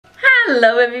Hello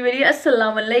everybody,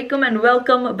 assalamualaikum and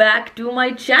welcome back to my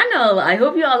channel. I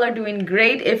hope you all are doing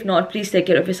great. If not, please take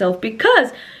care of yourself because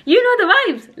you know the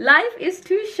vibes. Life is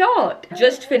too short.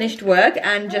 Just finished work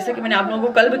and जैसे कि मैंने आप लोगों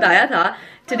को कल बताया था,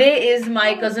 today is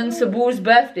my cousin Sabur's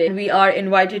birthday. We are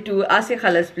invited to Asya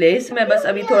Khala's place. मैं बस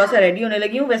अभी थोड़ा सा रेडी होने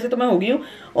लगी हूँ. वैसे तो मैं हो गई हूँ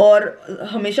और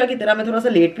हमेशा की तरह मैं थोड़ा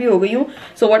सा लेट भी हो गई हूँ.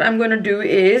 So what I'm gonna do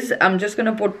is I'm just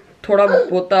gonna put थोड़ा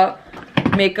बहुत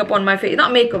मेकअप ऑन माई फेस, ना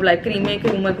मेकअप लाइक क्रीम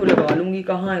को लगा लूंगी.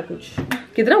 कहाँ है कुछ,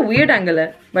 कितना वियर्ड एंगल है,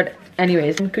 बट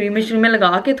एनीवेज क्रीम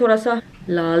लगा के थोड़ा सा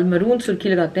लाल मरून सुर्खी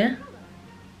लगाते हैं.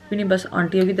 नहीं बस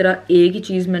आंटियों की तरह एक ही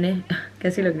चीज़ मैंने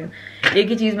कैसी लग रही हूँ, एक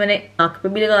ही चीज़ मैंने आँख पे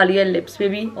भी लगा लिया, लिप्स पे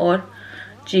भी और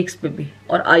चीक्स पे भी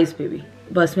और आईज पे भी.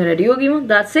 बस मैं रेडी हो गई हूँ.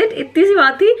 दैट्स इट, इतनी सी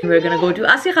बात थी. We are gonna go to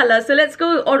आसिया खाला, सो लेट्स गो.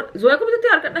 और जोया को भी तो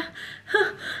तैयार करना है.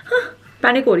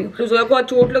 पैनिक हो रही हूँ. तो जोया को आज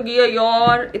चोट लगी है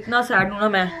यार, इतना सैड हूँ ना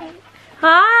मैं.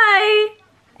 हाय,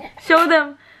 शो देम.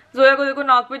 जोया को देखो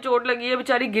नाक पे चोट लगी है,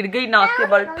 बेचारी गिर गई नाक के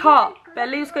बल. था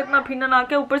पहले ही उसका इतना फीना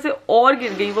नाक है, ऊपर से और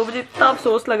गिर गई. वो मुझे इतना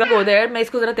अफसोस लगा. गो देयर, मैं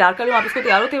इसको जरा तैयार कर लूँ. आप इसको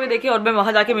तैयार होते हुए देखिए और मैं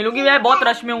वहां जाके मिलूंगी. मैं बहुत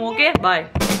रश में हूँ. Okay bye.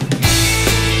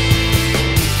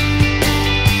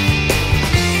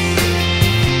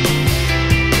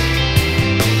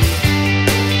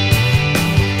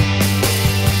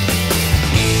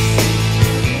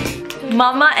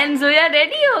 Mama and Zoya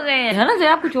ready हो गए हैं, है ना.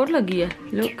 जोया आपको चोट लगी है.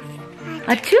 लुक,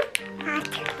 अच्छा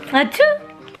अच्छा.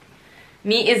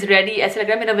 Me is ready. ऐसे लग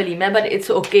रहा है मेरा वलीमा है, बट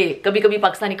इट्स ओके. कभी कभी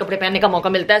पाकिस्तानी कपड़े पहनने का मौका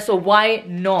मिलता है, so why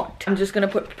not. I am just gonna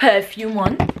put perfume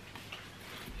on.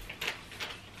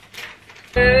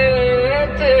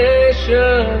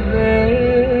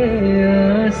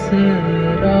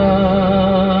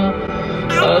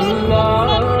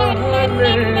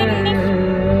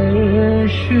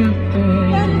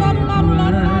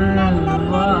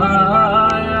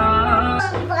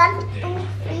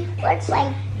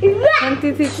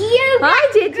 Hi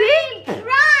JJ.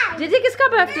 JJ किसका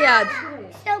बर्थडे आज?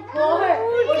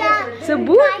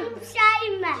 सबूर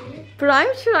प्राइम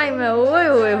शाइम है. ओए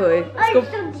ओए ओए,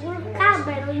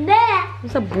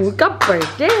 सबूर का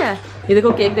बर्थडे है. ये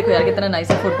देखो केक देखो यार, कितना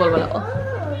नाइस है, फुटबॉल वाला.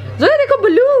 जोया देखो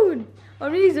बलून. और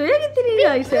मेरी जोया कितनी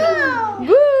नाइस है.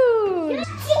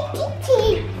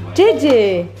 JJ,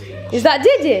 is that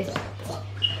JJ?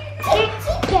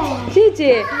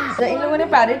 JJ. इन लोगों ने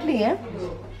पैरेट लिए हैं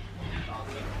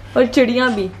और चिड़िया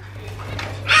भी.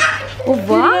 ओ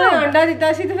वाह, अंडा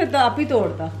देता सी तो फिर तो आप ही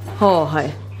तोड़ता. हाँ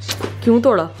हाय, क्यों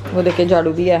तोड़ा? वो देखे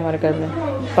झाड़ू भी है हमारे घर में.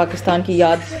 पाकिस्तान की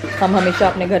याद हम हमेशा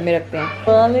अपने घर में रखते हैं.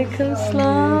 वालेकुम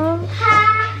सलाम.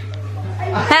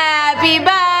 Happy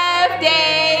birthday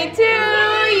to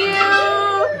you,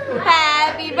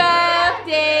 happy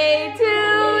birthday to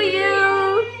you,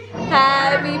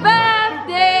 happy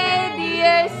birthday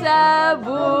dear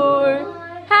Saboor,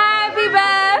 happy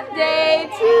birthday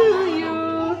to you.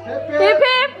 Hip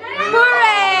hip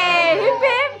hooray! Hip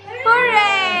hip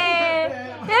hooray!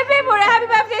 Hip hip hooray! Happy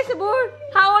birthday, Sabur.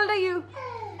 How old are you?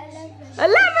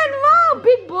 11. Wow,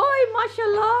 big boy,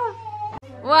 mashallah.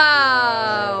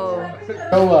 Wow.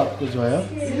 क्या हुआ आपको जोया?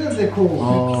 देखो.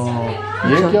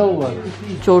 ये क्या हुआ?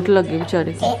 चोट लग गई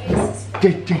बेचारे को.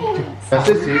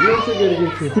 ऐसे सीढ़ियों से गिर गई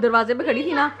थी. दरवाजे पे खड़ी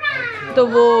थी ना, तो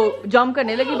वो जंप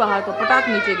करने लगी बाहर, तो पटाख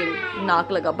नीचे गिरी,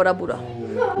 नाक लगा बड़ा बुरा,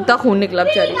 इतना खून निकला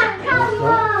बेचारी का.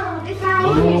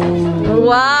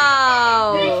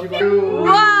 Wow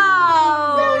wow.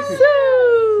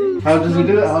 How does he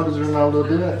do it? How does Ronaldo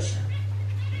do it?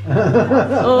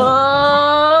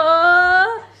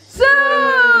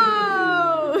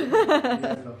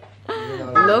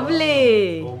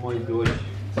 Lovely. Oh my gosh.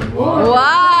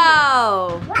 Wow.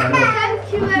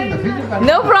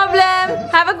 No problem.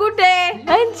 Have a good day.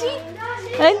 Anji.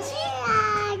 Anji.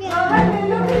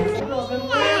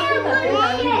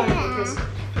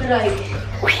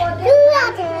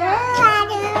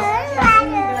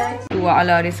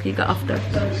 وعلى رزقك أفطر.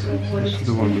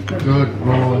 Good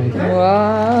boy.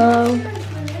 Wow.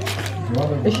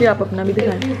 इसे आप अपना भी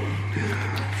दिखाएं.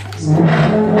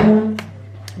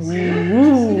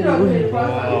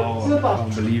 Wow.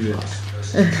 Can't believe it.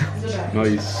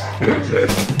 Nice.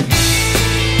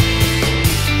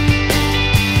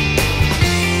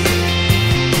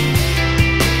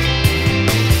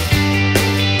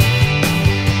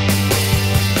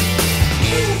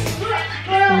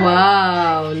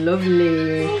 Wow,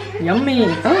 lovely. Yummy.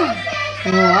 Oh,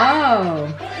 wow.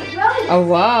 Oh,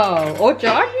 wow. Oh,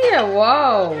 chaat bhi hai.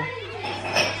 Wow.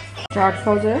 Chaat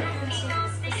sauce hai.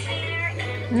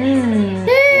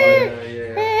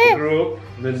 Group.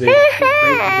 Then they play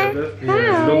together.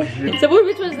 Sabur,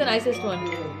 which was the nicest one?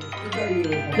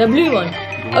 The blue one.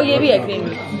 Oh, ये भी है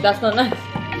creamy. That's not nice.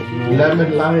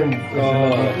 lemon lime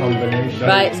combination.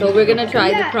 Right, so we're gonna try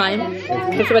the prime.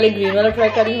 सबसे पहले green वाला try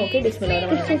कर रही हूँ, okay? बिस्मिल्लाह।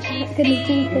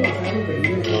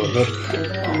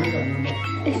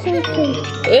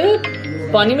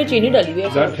 पानी में चीनी डाली हुई है।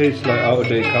 That tastes like out of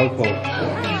date alcohol.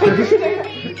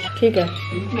 ठीक है।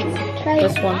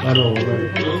 This one.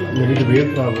 मेरी तबीयत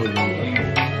खराब हो गई।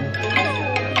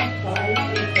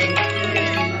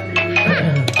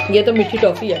 ये तो मीठी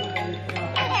टॉफी है।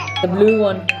 The blue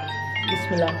one.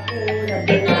 बिस्मिल्लाह।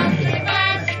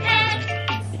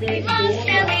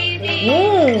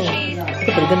 तो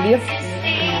बड़ी गंदी है।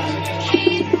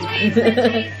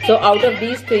 So out of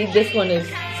these three, this one is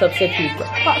सबसे ठीक है।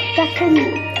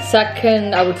 Second,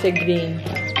 I would say green,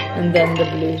 and then the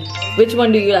blue. Which one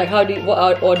do you like?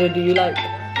 What order do you like?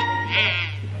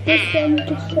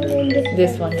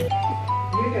 This one.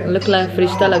 Look like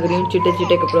फरिश्ता लग रही हूँ चिटे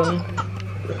चिटे कपड़ों में।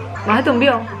 वहाँ तुम भी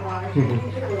आओ।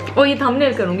 ओ ये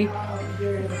थंबनेल करूँगी।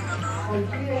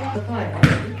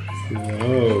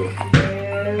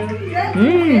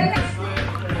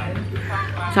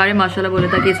 सारे माशाल्लाह बोले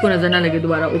ताकि इसको नजर ना लगे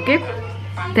दोबारा। Okay,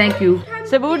 thank you.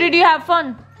 Sabu, did you have fun?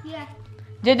 Yeah.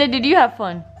 JJ, did you have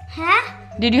fun? Huh?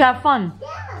 Did you have fun?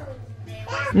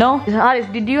 No. Haris,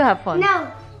 did you have fun? No,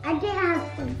 I didn't have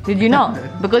fun. Did you not?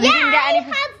 Because you didn't get any. I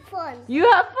had fun.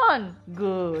 You have fun.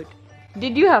 Good.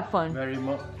 Did you have fun? Very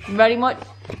much. Very much.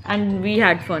 And we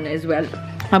had fun as well.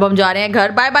 अब हम जा रहे हैं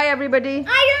घर। Bye bye everybody.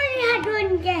 I only had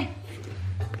one gift.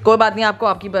 कोई बात नहीं, आपको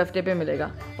आपकी बर्थडे पे मिलेगा।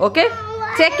 Okay,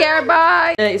 take care,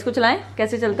 bye. इसको चलाएं,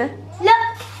 कैसे चलता है? Look,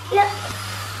 look.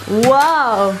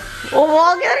 वाओ, ओ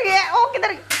किधर गया? ओ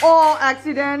किधर? ओ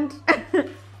एक्सीडेंट।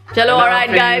 चलो,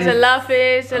 ऑलराइट गाइस, अल्लाह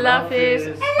हाफिज, अल्लाह हाफिज,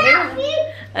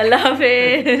 अल्लाह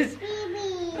हाफिज,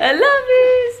 अल्लाह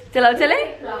हाफिज। चलो चले?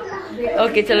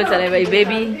 ओके, चलो चले भाई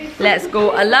baby, let's go.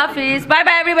 Allah Hafiz, bye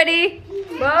by everybody,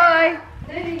 bye.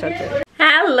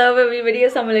 Hello everybody,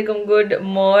 अस्सलाम वालेकुम, good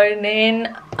morning.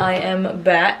 I am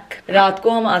back. रात को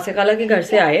हम आसिफ खाला के घर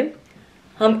से आए।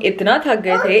 हम इतना थक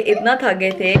गए थे, इतना थक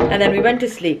गए थे, and then we went to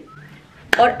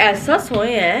sleep. और ऐसा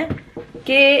सोए हैं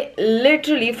कि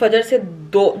लिटरली फजर से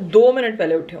दो मिनट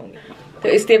पहले उठे होंगे। तो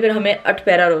इसलिए फिर हमें 8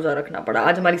 पैरा रोजा रखना पड़ा।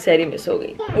 आज हमारी सहरी मिस हो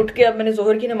गई। उठ के अब मैंने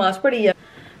जोहर की नमाज पढ़ी है,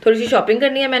 थोड़ी सी शॉपिंग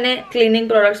करनी है, मैंने क्लीनिंग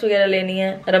प्रोडक्ट्स वगैरह लेनी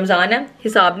है। रमजान है,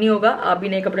 हिसाब नहीं होगा, आप भी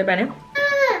नए कपड़े पहने।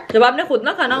 जब आपने खुद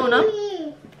ना खाना हो ना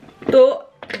तो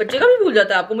बच्चे का भी भूल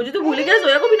जाता है आपको। मुझे तो भूल ही गया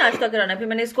जोया को भी नाश्ता कराना है। फिर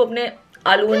मैंने इसको अपने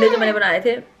आलू अंडे जो मैंने बनाए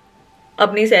थे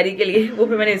अपनी सहरी के लिए, वो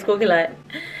फिर मैंने इसको खिलाया।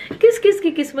 किस किस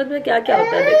की किस्मत में क्या क्या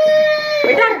होता है देखो।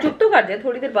 बेटा आप चुप तो कर दे,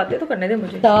 थोड़ी देर बातें तो करने दे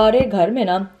मुझे। सारे घर में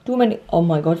ना ओह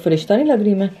माय गॉड, फरिश्ता नहीं लग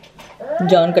रही मैं,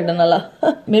 जान कटने वाला।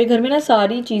 मेरे घर में ना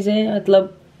सारी चीजें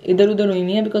मतलब इधर उधर हुई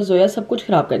हुई है, बिकॉज जोया सब कुछ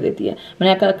खराब कर देती है।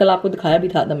 मैंने कल आपको दिखाया भी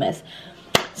था द मैस।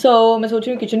 सो मैं सोच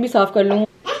रही हूँ किचन भी साफ कर लूँ।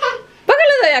 पकड़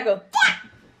लो जोया को,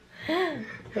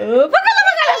 पकड़ लो, पकड़ लो,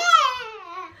 पकड़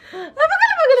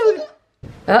लो, पकड़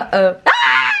लो।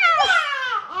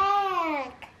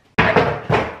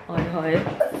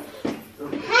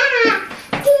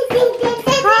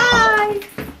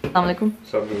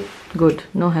 Good,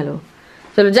 no hello.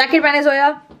 चलो जैकेट पहने सोया,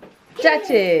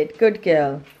 touch it, good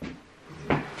girl.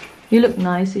 You look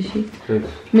nice Ishi.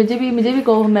 मुझे भी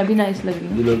कहो, मैं भी नाइस लग रही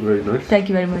हूँ। You look very nice. Thank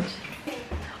you very much.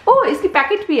 ओह इसकी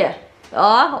पैकेट भी है।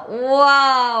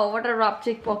 Wow, what a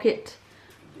रैप्टिक pocket.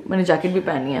 मैंने जैकेट भी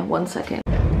पहनी है। 1 सेकेंड।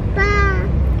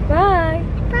 Bye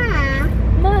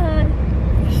bye.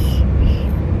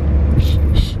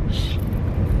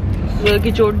 जोया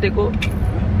की चोट देखो,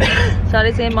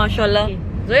 सारे सेम माशाल्लाह।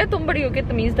 जोया तुम बड़ी होके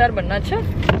तमीजदार बनना। अच्छा,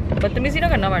 बदतमीजी ना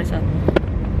करना हमारे साथ।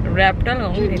 रैप्टर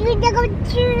लगाऊंगी।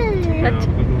 अच्छा,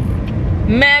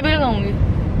 मैं भी लगाऊंगी।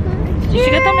 इसी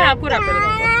कहता मैं आपको रैप्टर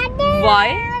लगाऊंगा। Why?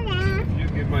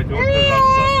 My daughter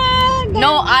raptor. No,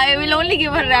 I will only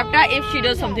give her raptor if she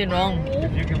does something wrong.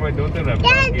 If you give my daughter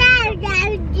raptor,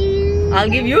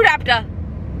 I'll give you raptor.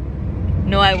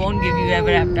 No, I won't give you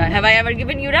ever raptor. Have I ever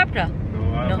given you raptor?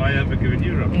 no, have I ever given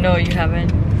you raptor? No, you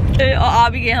haven't. आ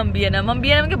भी गए हम B&M। हम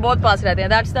B&M के बहुत पास रहते हैं।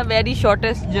 That's the very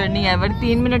shortest journey ever।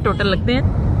 3 minute total लगते हैं।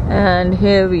 And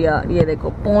here we are। ये देखो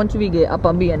पहुंच भी गए अब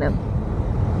हम B&M।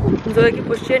 जोया की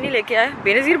पुश्ते नहीं लेके आए।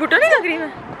 बेनज़ीर भुट्टा नहीं लग रही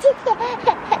मैं।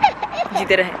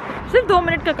 जीते रहे, सिर्फ 2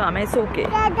 मिनट का काम है। It's okay.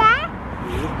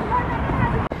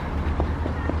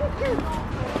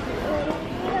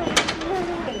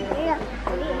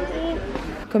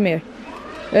 Come here.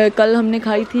 कल हमने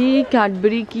खाई थी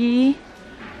कैडबरी की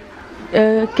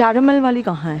कैरमल वाली।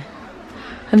 कहाँ है?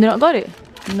 हमने got it?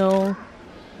 No.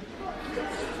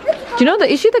 Do you know the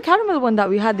issue the caramel one that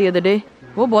we had the other day?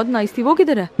 वो बहुत नाइस थी। वो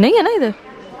किधर है? नहीं है ना इधर।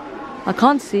 I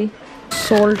can't see.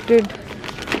 Salted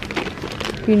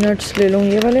peanuts ले लूँ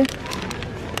ये वाले।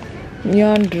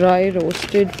 यहाँ ड्राई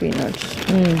रोस्टेड पीनट्स,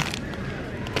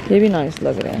 ये भी नाइस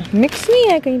लग रहे हैं। मिक्स नहीं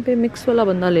है कहीं पे, मिक्स वाला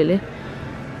बंदा ले ले,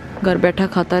 घर बैठा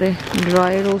खाता रहे।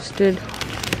 ड्राई रोस्टेड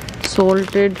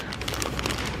सॉल्टेड,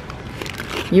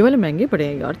 ये वाले महंगे पड़े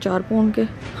हैं यार 4 पाउंड के।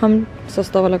 हम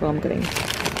सस्ता वाला काम करेंगे,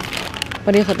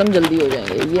 पर ये ख़त्म जल्दी हो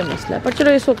जाएंगे, ये मसला है। पर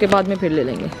चलो इसको के बाद में फिर ले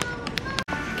लेंगे।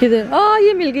 किधर?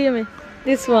 ये मिल गई हमें।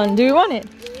 This one, do you want it?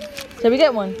 Shall we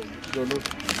get one?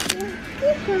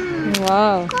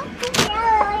 वाह,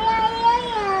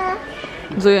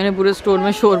 ज़ोया ने पूरे स्टोर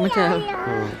में शोर मचाया।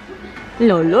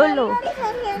 लो लो लो,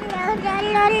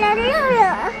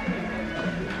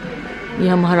 ये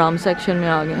हम हराम सेक्शन में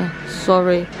आ गए हैं।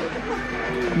 Sorry,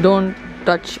 don't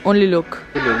touch, only look.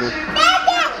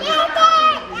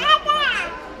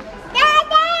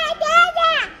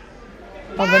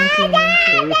 Oven cleaning,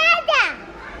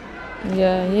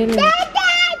 ये ले।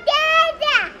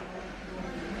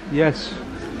 यस।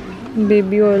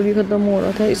 बेबी ऑयल भी खत्म हो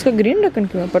रहा था। इसका ग्रीन ढक्कन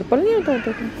क्यों है? पर्पल नहीं होता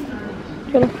होता था।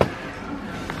 चलो,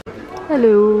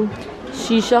 हेलो।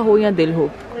 शीशा हो या दिल हो,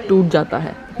 टूट जाता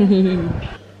है।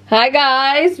 Hi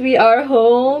guys, we are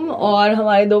home और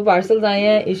हमारे 2 पार्सल्स आए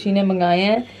हैं, ईशी ने मंगाए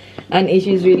हैं and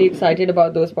Ishi is really excited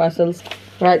about those parcels.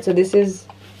 Right, so this is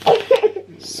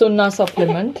सुन्ना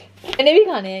सप्लीमेंट। मैंने भी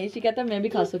खाने हैं, ईशी कहता है मैं भी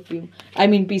खा सकती हूँ, आई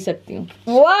मीन पी सकती हूँ।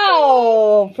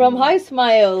 Wow, from high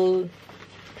smile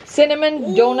cinnamon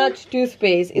donut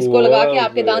toothpaste. इसको लगा के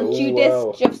आपके दांत चीटे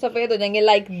सफेद हो जाएंगे,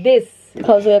 लाइक दिस।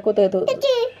 खाओ को दे दो।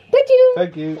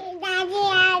 Thank you.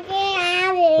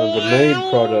 And the main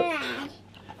product.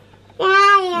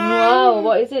 Wow,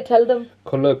 what is it? Tell them.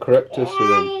 Color corrector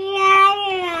serum.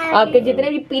 आपके जितने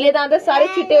भी पीले दांत हैं सारे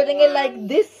चिट्टे हो जाएंगे, like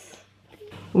this.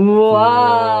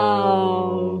 Wow.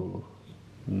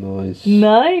 Nice.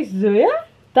 Nice, Zoya.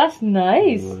 That's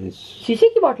nice. शीशे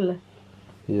की बोतल है।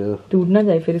 Yeah. टूट ना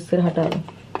जाए फिर इससे हटा दो।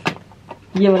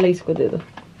 ये वाला इसको दे दो,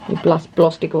 ये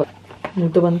प्लास्टिक वाला।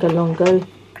 मुंह तो बंद कर लो अंकल।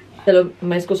 चलो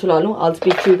मैं इसको सुला लूं। I'll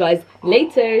speak to you guys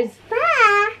later.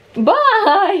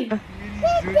 Bye.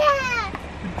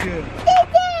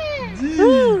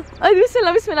 अरे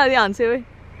बिस्मिल्लाह बिस्मिल्लाह, ध्यान से। ओए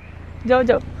जाओ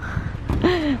जाओ,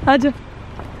 आ जाओ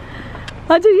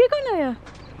आ जाओ। ये कौन आया?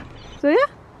 सोया?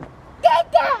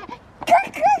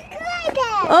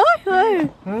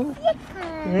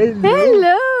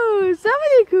 हेलो, अस्सलाम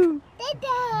वालेकुम।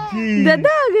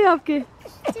 दादा आ गए आपके।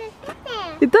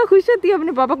 इतना खुश होती है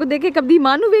अपने पापा को देख के, कभी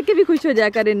मानू देख के भी खुश हो जाया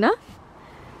करे ना।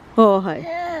 ओ हाय,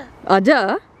 आजा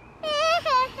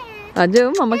आजा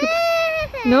मामा के।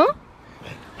 नो,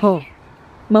 हो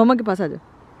मामा के पास आजा।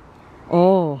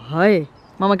 ओ हाय,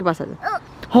 मामा के पास आजा।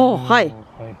 हो हाय।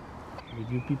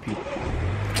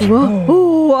 वाह,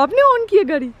 ओ आपने ऑन किया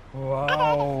गाड़ी।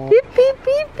 पीप पीप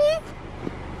पीप पीप।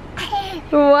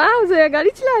 वाह, ज़ोया गाड़ी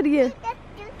चला रही है।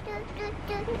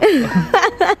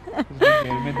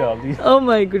 ओह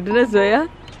माय गुडनेस, ज़ोया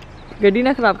गड्डी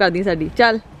ना खराब कर दी साड़ी।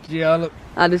 चल जी,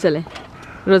 आलू चले,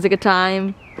 रोजे का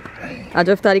टाइम। आज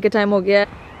इफ्तारी का टाइम हो गया।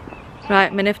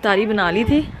 राइट, मैंने इफ्तारी बना ली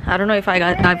थी। I don't know if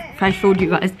I showed you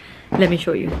guys, let me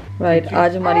show you. Right,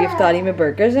 आज हमारी इफ्तारी में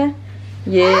बर्गर्स हैं।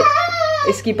 ये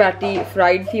इसकी पैटी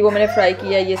फ्राइड थी, वो मैंने फ्राई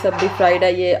किया। ये सब भी फ्राइड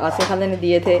है, ये आसिफ खान ने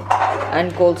दिए थे।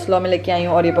 एंड कोल्ड स्लॉ में लेके आई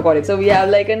हूँ, और ये पकौड़े। So we have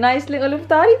like a nice little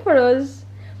इफ्तारी for us.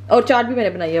 और चाट भी मैंने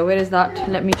बनाई है। Where is that?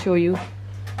 Let me show you.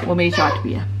 वो मेरी चाट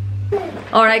भी है।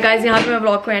 ऑलराइट गाइस, यहाँ पे मैं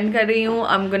व्लॉग को एंड कर रही हूँ।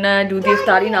 I am gonna do the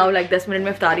इफ्तारी now. Like 10 minute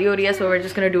में इफ्तारी हो रही है, so we are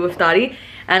just gonna do इफ्तारी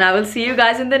and I will see you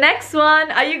guys in the next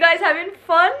one. Are you guys having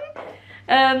fun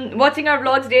watching our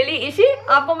vlogs daily? Ishi,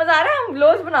 आपको मजा आ रहा है? हम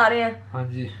vlogs बना रहे हैं। हाँ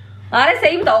जी, आ रहे,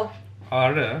 सही बताओ। आ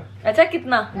रहा है। अच्छा,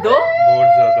 कितना? 2? बहुत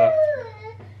ज्यादा।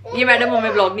 ये मैडम हमें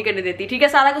व्लॉग नहीं करने देती, ठीक है?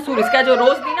 सारा कसूर इसका। जो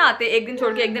रोज नहीं ना आते, एक दिन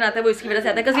छोड़ के एक दिन आता है, वो इसकी वजह से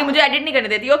आता है, क्योंकि मुझे एडिट नहीं करने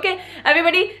देती। ओके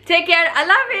एवरीबॉडी, टेक केयर,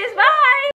 अल्लाह हाफिज, बाय।